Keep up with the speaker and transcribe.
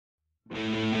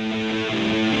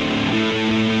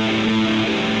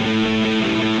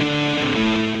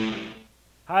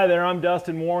Hi there, I'm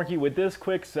Dustin Warnke with this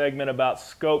quick segment about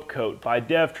Scopecoat by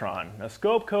Devtron. Now,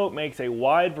 Scopecoat makes a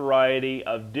wide variety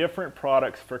of different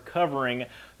products for covering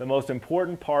the most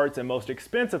important parts and most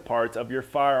expensive parts of your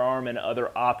firearm and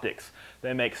other optics.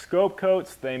 They make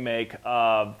Scopecoats, they make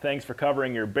things for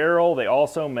covering your barrel, they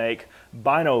also make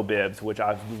BinoBibs, which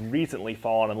I've recently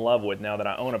fallen in love with now that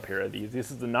I own a pair of these.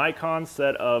 This is the Nikon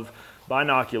set of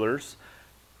binoculars.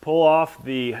 Pull off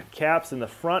the caps in the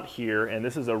front here, and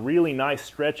this is a really nice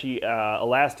stretchy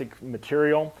elastic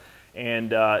material,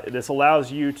 and this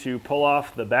allows you to pull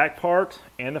off the back part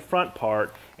and the front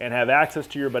part and have access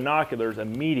to your binoculars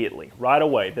immediately, right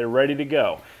away. They're ready to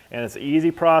go, and it's an easy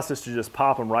process to just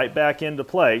pop them right back into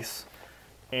place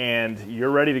and you're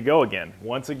ready to go again.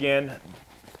 Once again,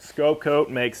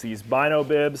 Scopecoat makes these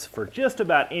BinoBibs for just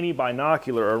about any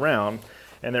binocular around,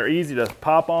 and they're easy to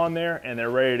pop on there and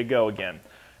they're ready to go again.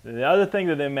 The other thing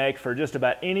that they make for just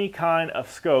about any kind of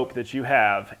scope that you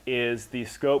have is the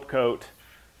Scopecoat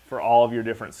for all of your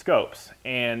different scopes.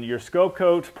 And your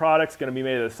Scopecoat product's going to be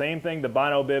made of the same thing the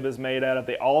BinoBib is made out of.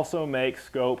 They also make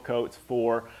Scopecoats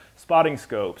for spotting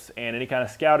scopes and any kind of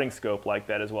scouting scope like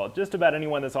that as well. Just about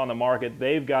anyone that's on the market,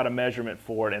 they've got a measurement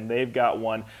for it, and they've got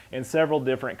one in several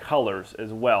different colors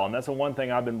as well. And that's the one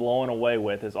thing I've been blown away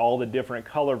with, is all the different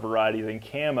color varieties and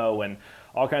camo and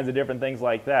all kinds of different things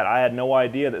like that. I had no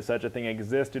idea that such a thing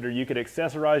existed, or you could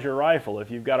accessorize your rifle. If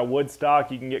you've got a wood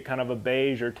stock, you can get kind of a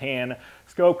beige or tan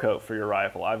Scopecoat for your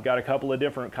rifle. I've got a couple of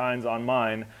different kinds on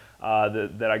mine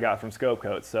that I got from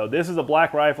Scopecoat. So this is a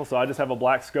black rifle, so I just have a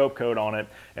black Scopecoat on it,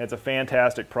 and it's a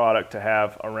fantastic product to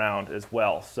have around as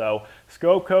well. So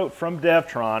Scopecoat from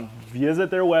Devtron, visit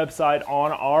their website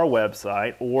on our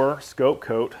website or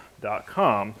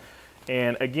scopecoat.com.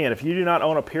 And again, if you do not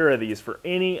own a pair of these for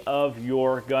any of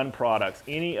your gun products,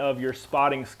 any of your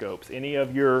spotting scopes, any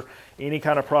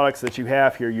kind of products that you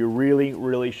have here, you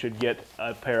really should get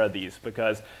a pair of these,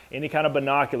 because any kind of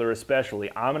binocular especially,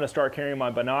 I'm going to start carrying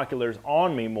my binoculars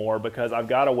on me more because I've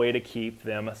got a way to keep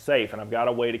them safe, and I've got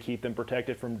a way to keep them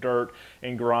protected from dirt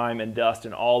and grime and dust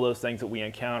and all those things that we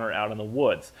encounter out in the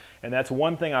woods. And that's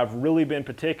one thing I've really been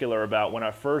particular about when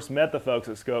I first met the folks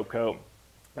at Scopecoat.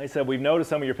 They said, we've noticed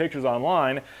some of your pictures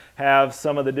online have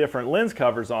some of the different lens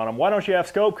covers on them. Why don't you have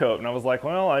Scopecoat? And I was like,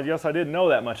 well, I guess I didn't know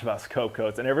that much about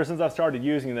Scopecoats. And ever since I started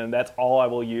using them, that's all I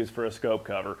will use for a scope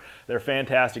cover. They're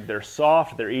fantastic. They're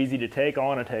soft. They're easy to take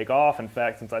on and take off. In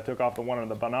fact, since I took off the one on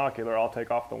the binocular, I'll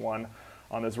take off the one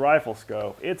on this rifle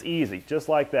scope. It's easy. Just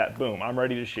like that. Boom. I'm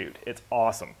ready to shoot. It's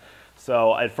awesome.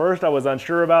 So at first I was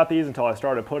unsure about these until I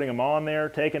started putting them on there,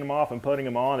 taking them off and putting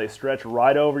them on. They stretch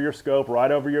right over your scope,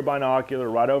 right over your binocular,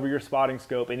 right over your spotting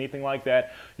scope, anything like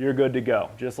that, you're good to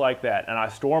go, just like that. And I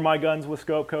store my guns with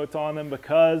Scopecoats on them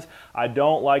because I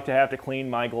don't like to have to clean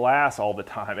my glass all the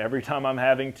time. Every time I'm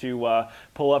having to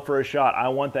pull up for a shot, I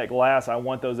want that glass, I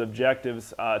want those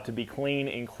objectives to be clean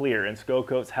and clear. And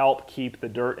Scopecoats help keep the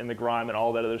dirt and the grime and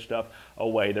all that other stuff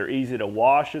away. They're easy to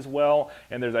wash as well,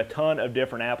 and there's a ton of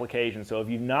different applications. So if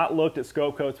you've not looked at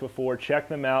Scopecoats before, check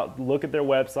them out, look at their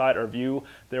website or view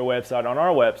their website on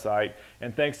our website,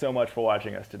 and thanks so much for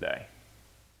watching us today.